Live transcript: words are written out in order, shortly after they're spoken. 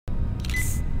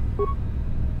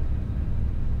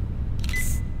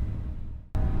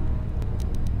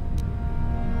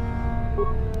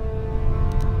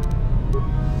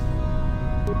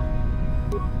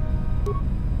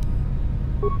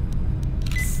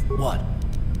What?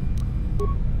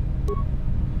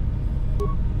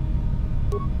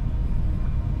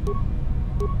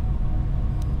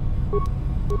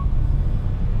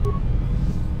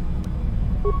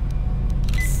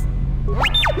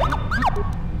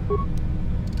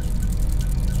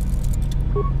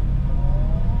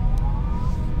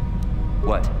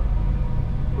 What?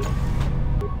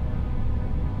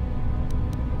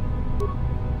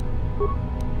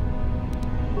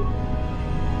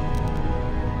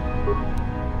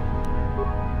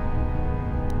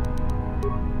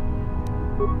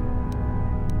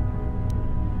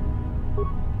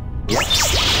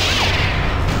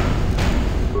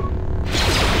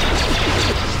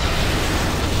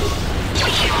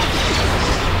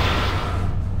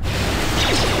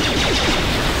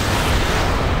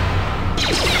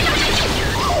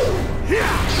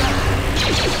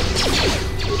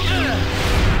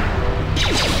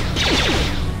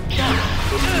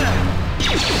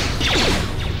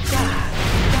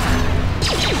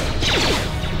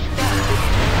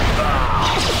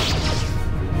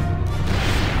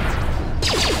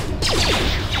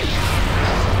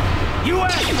 You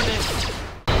asked for this!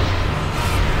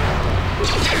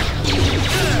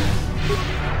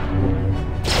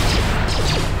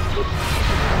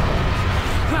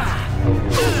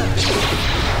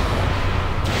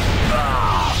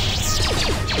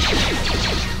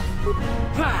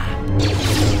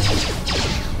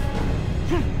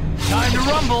 Time to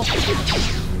rumble!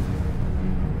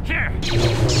 Here!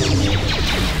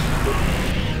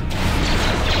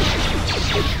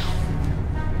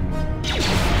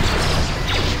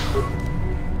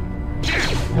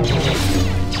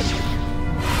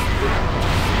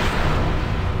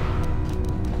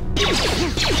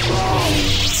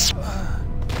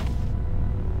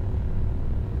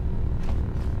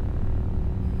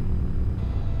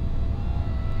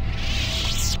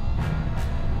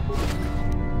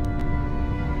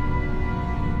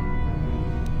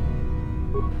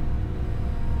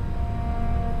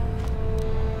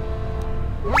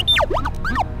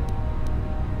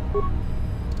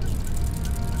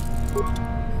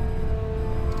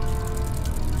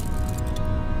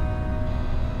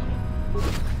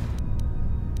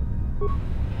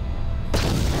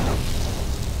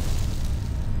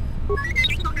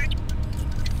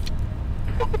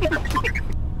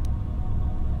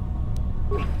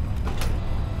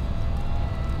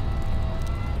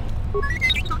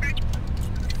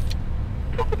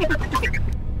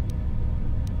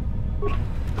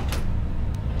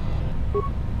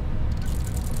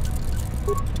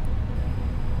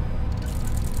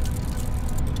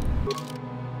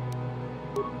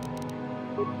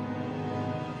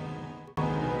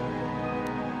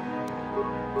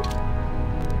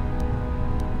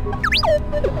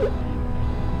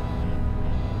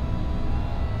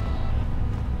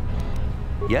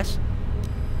 Yes?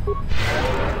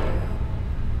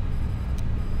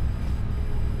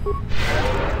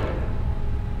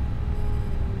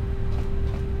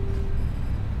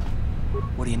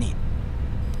 What do you need?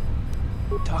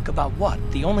 Talk about what?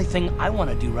 The only thing I want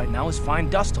to do right now is find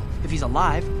Dustle. If he's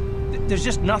alive, there's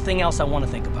just nothing else I want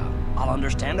to think about. I'll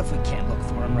understand if we can't look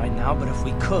for him right now, but if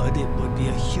we could, it would be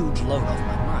a huge load off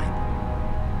my mind.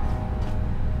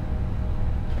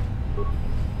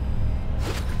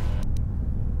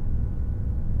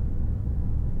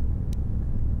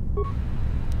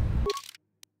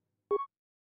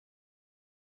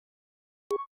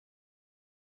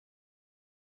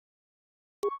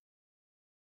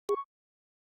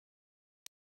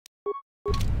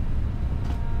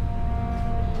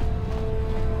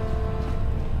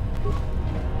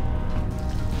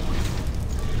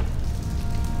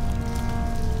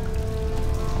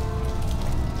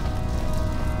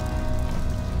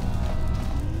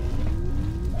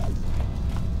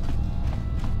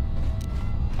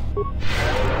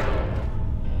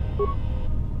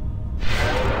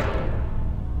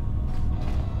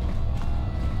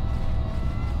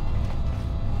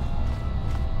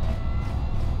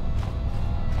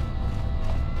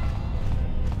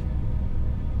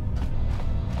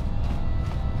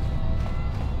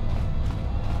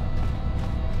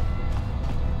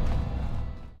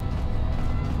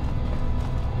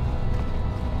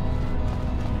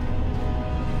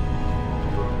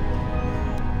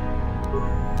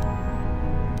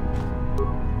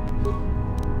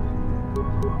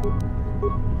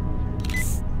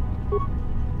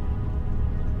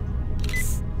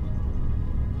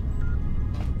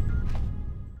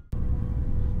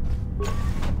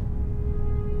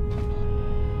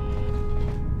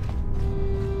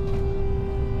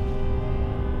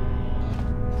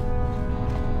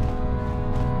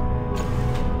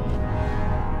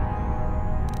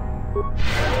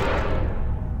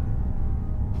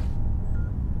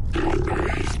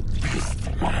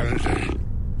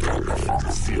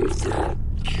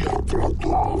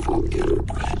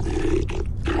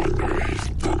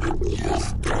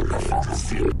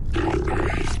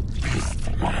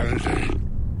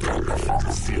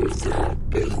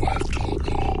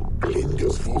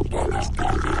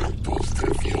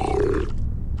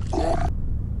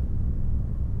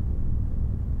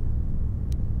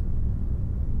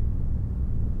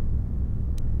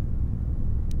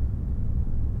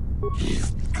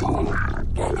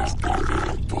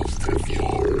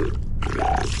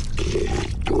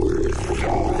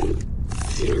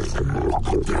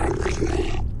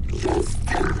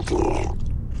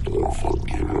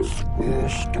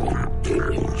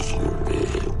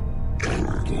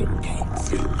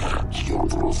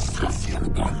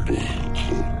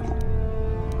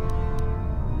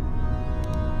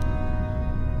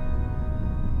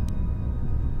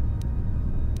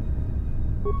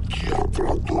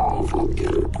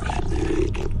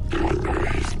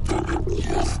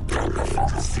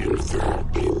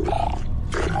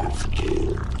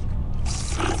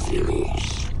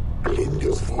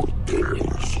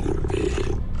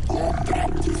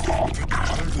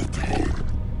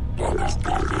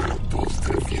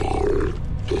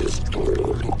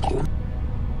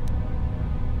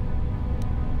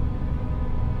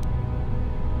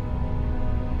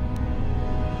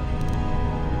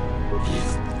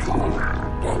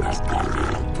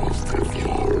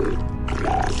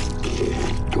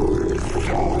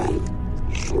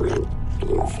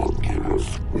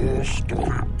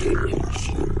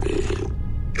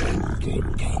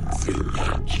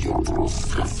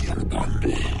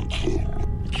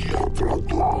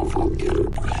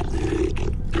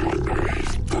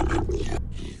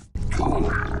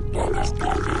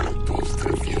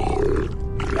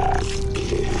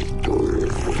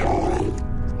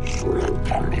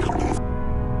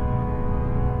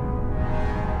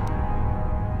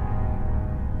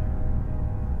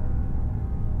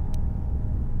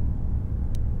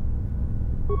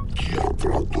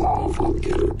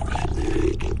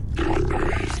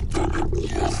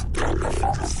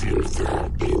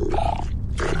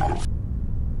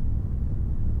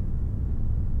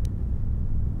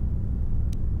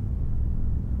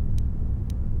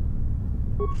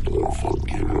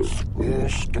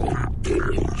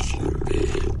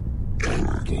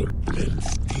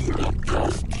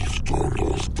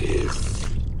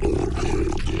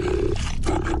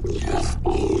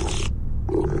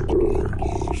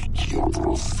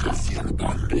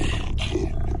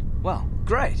 Well,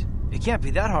 great. It can't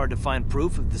be that hard to find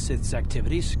proof of the Sith's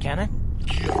activities, can it?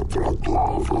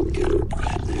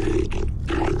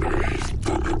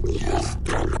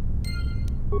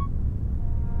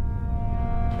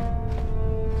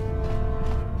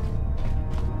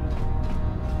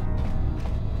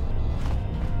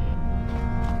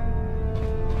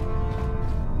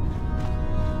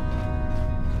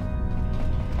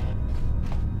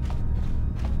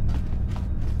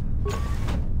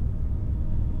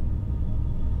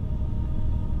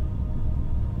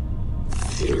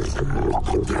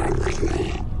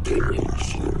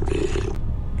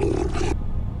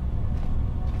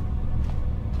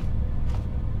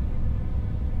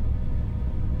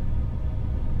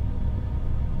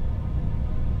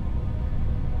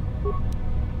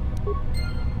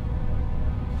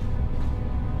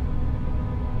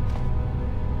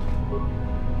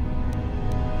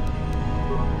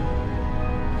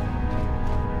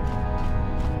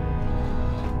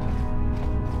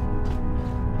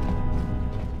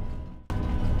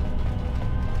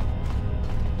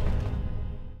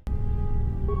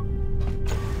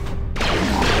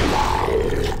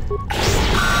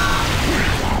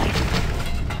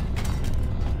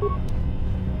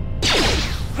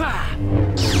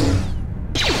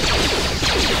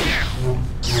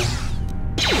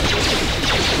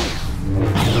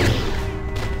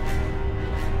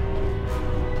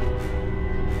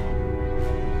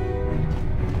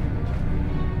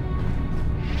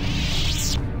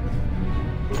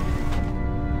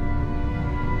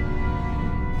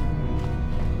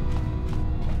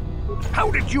 How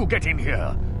did you get in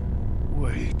here?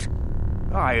 Wait,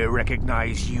 I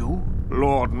recognize you.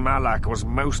 Lord Malak was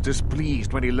most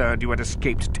displeased when he learned you had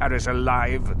escaped Terrace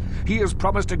alive. He has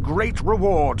promised a great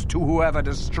reward to whoever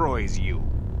destroys you.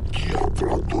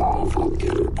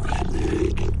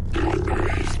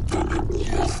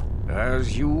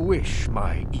 As you wish,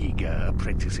 my eager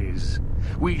apprentices.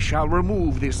 We shall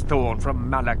remove this thorn from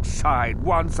Malak's side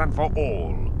once and for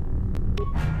all.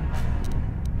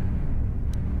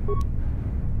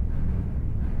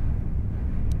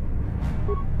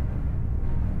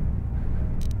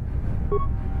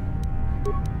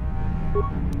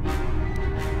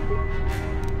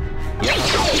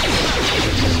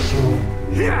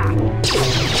 Yeah!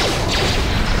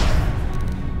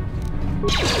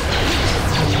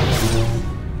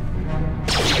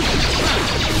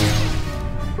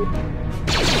 Down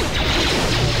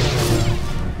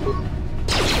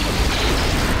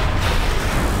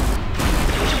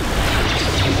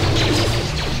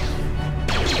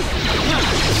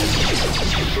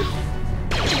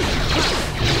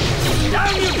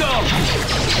you go!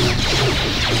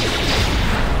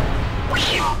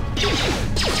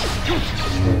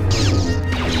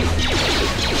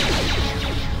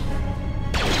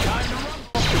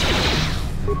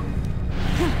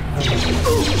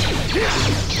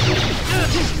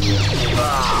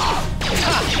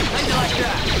 How'd you like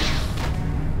that?